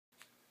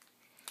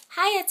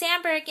Hi, it's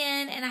Amber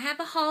again, and I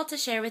have a haul to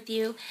share with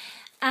you.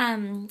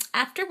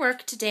 After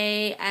work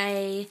today,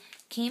 I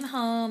came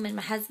home, and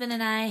my husband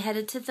and I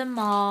headed to the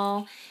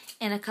mall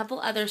and a couple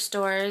other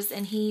stores,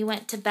 and he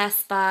went to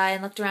Best Buy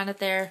and looked around at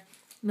their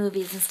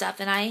movies and stuff,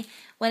 and I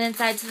went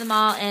inside to the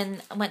mall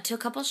and went to a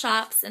couple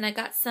shops, and I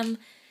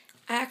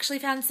actually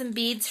found some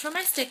beads for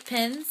my stick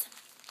pins.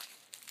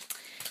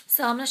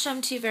 So I'm going to show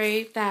them to you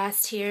very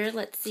fast here.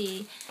 Let's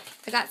see.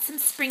 I got some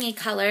springy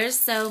colors,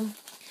 so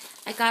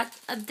I got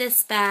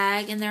this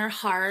bag, and they're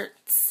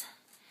hearts.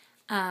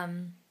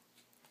 So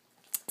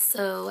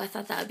I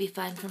thought that would be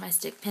fun for my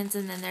stick pins,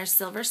 and then there's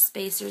silver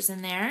spacers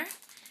in there.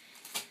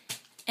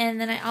 And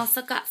then I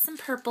also got some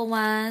purple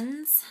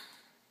ones.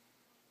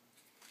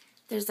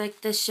 There's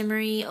like the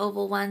shimmery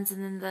oval ones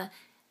and then the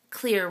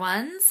clear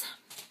ones.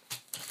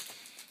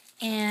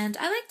 And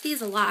I like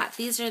these a lot.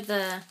 These are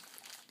the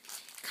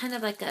kind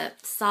of like a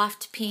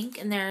soft pink,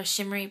 and they're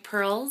shimmery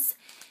pearls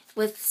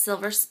with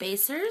silver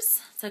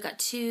spacers. So I got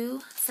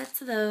 2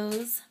 sets of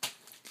those.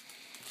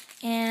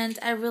 And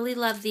I really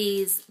love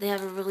these. They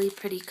have a really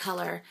pretty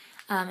color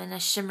and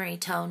a shimmery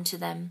tone to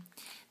them.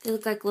 They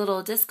look like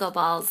little disco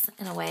balls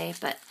in a way,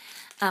 but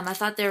I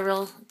thought they were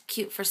real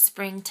cute for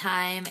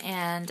springtime,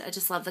 and I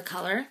just love the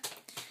color.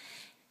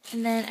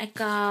 And then I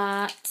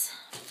got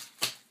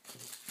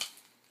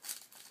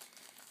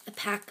a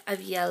pack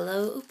of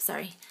yellow,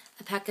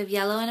 a pack of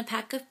yellow and a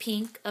pack of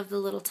pink of the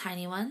little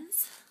tiny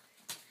ones.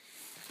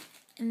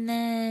 And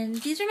then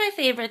these are my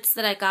favorites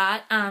that I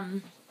got.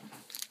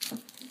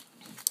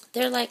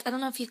 They're like, I don't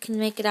know if you can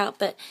make it out,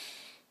 but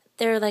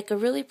they're like a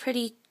really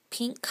pretty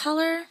pink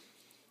color.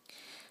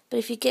 But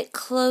if you get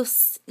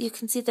close, you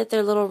can see that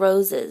they're little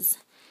roses.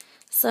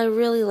 So I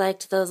really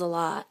liked those a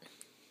lot.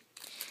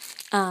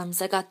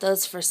 So I got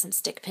those for some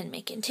stick pin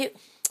making too.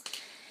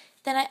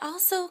 Then I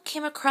also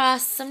came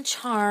across some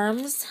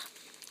charms.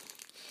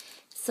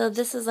 So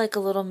this is like a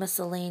little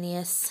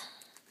miscellaneous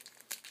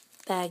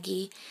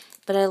baggie.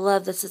 But I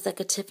love this. It's like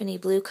a Tiffany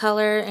blue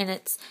color, and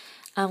it's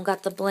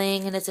got the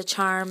bling, and it's a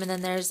charm. And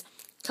then there's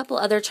a couple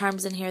other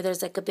charms in here.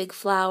 There's like a big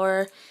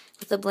flower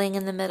with the bling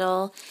in the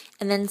middle,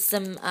 and then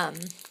some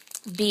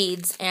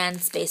beads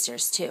and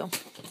spacers too.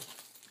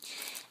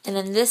 And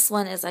then this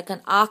one is like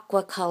an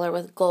aqua color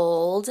with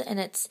gold, and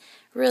it's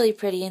really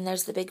pretty, and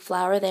there's the big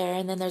flower there,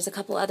 and then there's a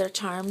couple other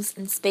charms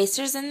and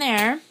spacers in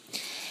there.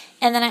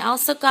 And then I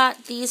also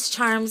got these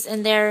charms,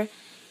 and they're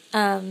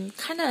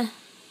kind of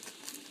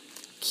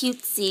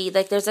cutesy.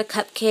 Like there's a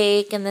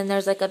cupcake, and then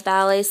there's like a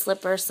ballet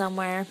slipper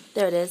somewhere.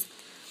 There it is.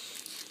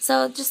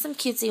 So just some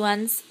cutesy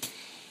ones.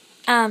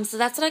 So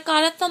that's what I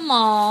got at the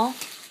mall.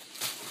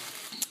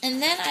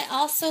 And then I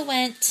also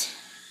went,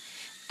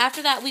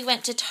 after that we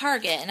went to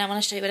Target, and I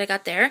want to show you what I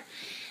got there.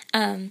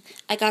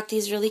 I got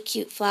these really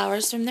cute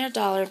flowers from their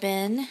dollar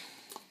bin.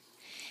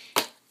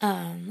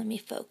 Let me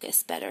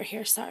focus better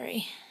here,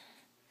 sorry.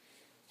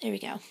 There we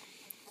go.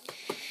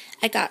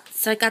 I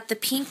got the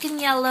pink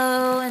and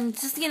yellow, and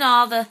just, you know,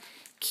 all the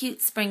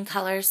cute spring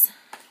colors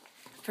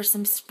for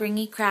some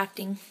springy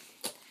crafting.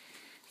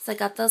 So I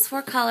got those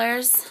 4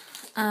 colors.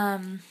 I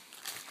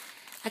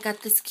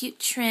got this cute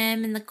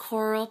trim in the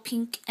coral,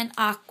 pink, and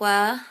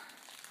aqua.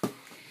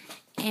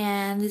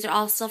 And these are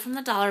all still from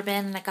the dollar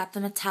bin, and I got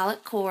the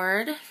metallic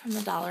cord from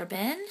the dollar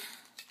bin.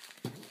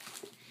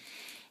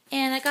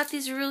 And I got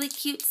these really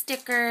cute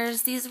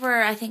stickers. These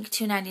were, I think,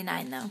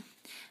 $2.99 though.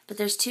 But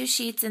there's 2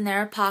 sheets, and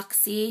they're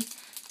epoxy,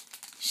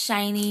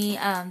 shiny,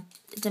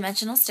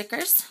 dimensional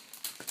stickers.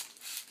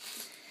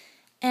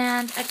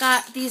 And I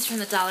got these from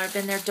the dollar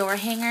bin. They're door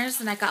hangers,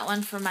 and I got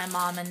one for my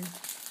mom and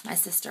my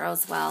sister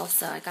as well.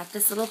 So I got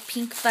this little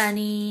pink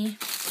bunny,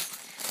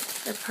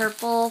 the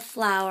purple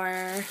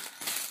flower,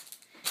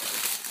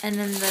 and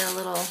then the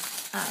little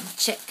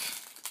chick.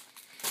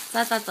 So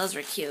I thought those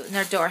were cute, and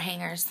they're door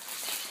hangers.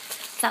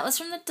 So that was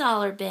from the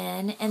dollar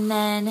bin. And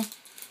then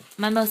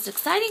my most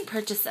exciting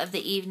purchase of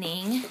the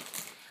evening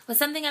was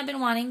something I've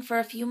been wanting for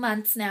a few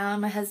months now,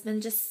 and my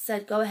husband just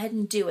said, go ahead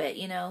and do it,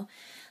 you know.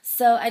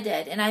 So I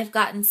did, and I've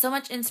gotten so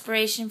much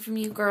inspiration from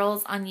you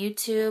girls on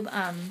YouTube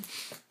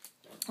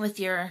with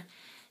your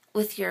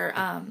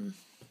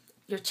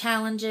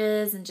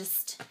challenges and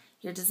just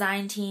your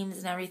design teams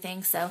and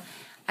everything. So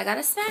I got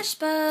a smash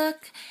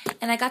book,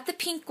 and I got the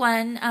pink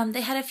one.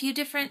 They had a few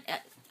different,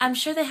 I'm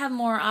sure they have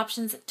more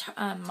options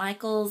at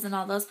Michael's and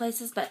all those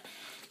places, but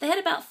they had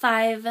about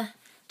 5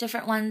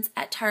 different ones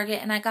at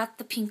Target, and I got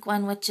the pink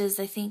one, which is,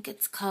 I think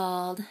it's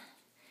called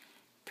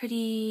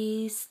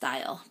Pretty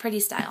Style.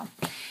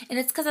 And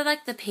it's because I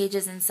like the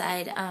pages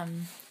inside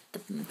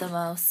the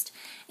most.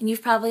 And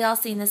you've probably all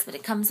seen this, but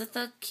it comes with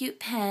a cute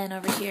pen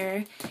over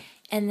here.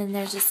 And then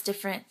there's just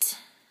different,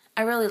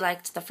 I really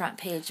liked the front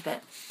page,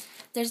 but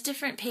there's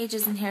different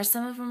pages in here.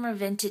 Some of them are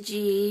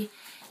vintagey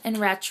and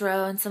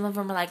retro, and some of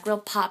them are like real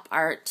pop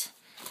art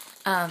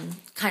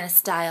kind of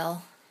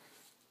style.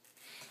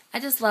 I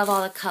just love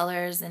all the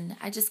colors, and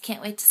I just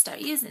can't wait to start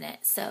using it.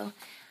 So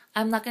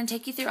I'm not going to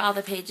take you through all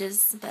the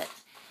pages, but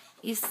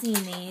you've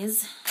seen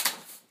these.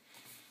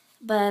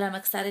 But I'm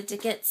excited to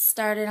get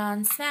started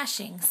on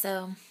smashing.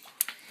 So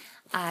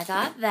I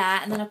got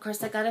that, and then of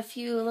course I got a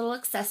few little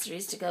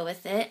accessories to go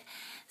with it.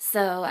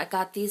 So I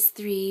got these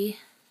 3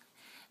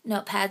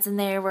 notepads, and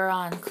they were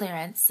on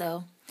clearance,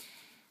 so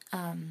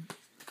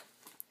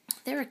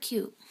they were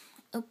cute.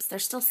 Oops, they're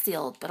still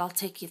sealed, but I'll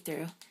take you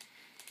through.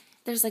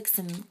 There's like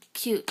some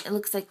cute, it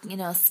looks like, you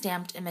know,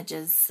 stamped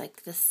images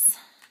like this.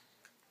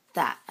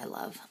 That I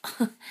love.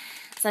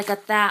 So I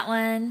got that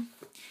one,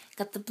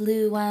 got the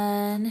blue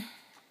one.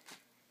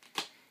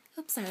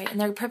 Oops, sorry. And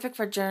they're perfect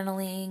for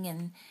journaling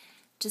and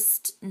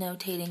just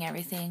notating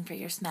everything for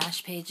your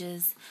smash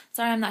pages.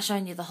 Sorry I'm not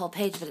showing you the whole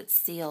page, but it's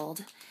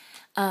sealed.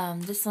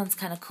 This one's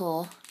kind of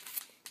cool.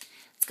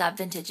 It's got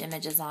vintage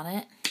images on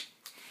it.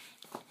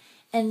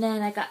 And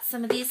then I got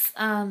some of these,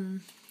 I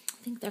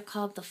think they're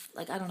called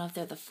I don't know if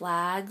they're the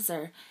flags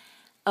or,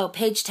 oh,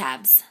 page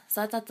tabs.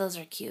 So I thought those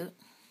are cute.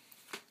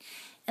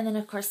 And then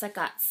of course I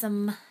got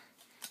some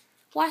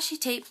washi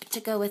tape to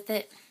go with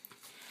it.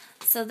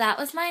 So that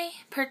was my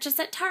purchase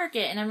at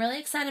Target, and I'm really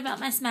excited about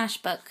my smash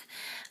book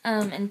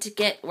and to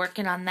get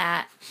working on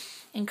that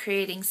and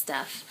creating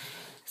stuff.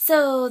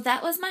 So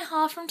that was my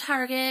haul from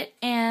Target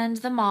and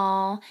the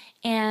mall,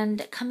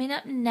 and coming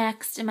up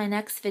next in my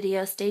next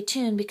video, stay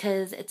tuned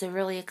because it's a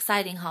really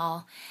exciting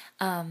haul,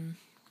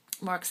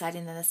 more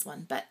exciting than this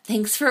one. But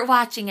thanks for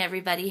watching,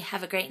 everybody.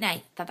 Have a great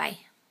night. Bye-bye.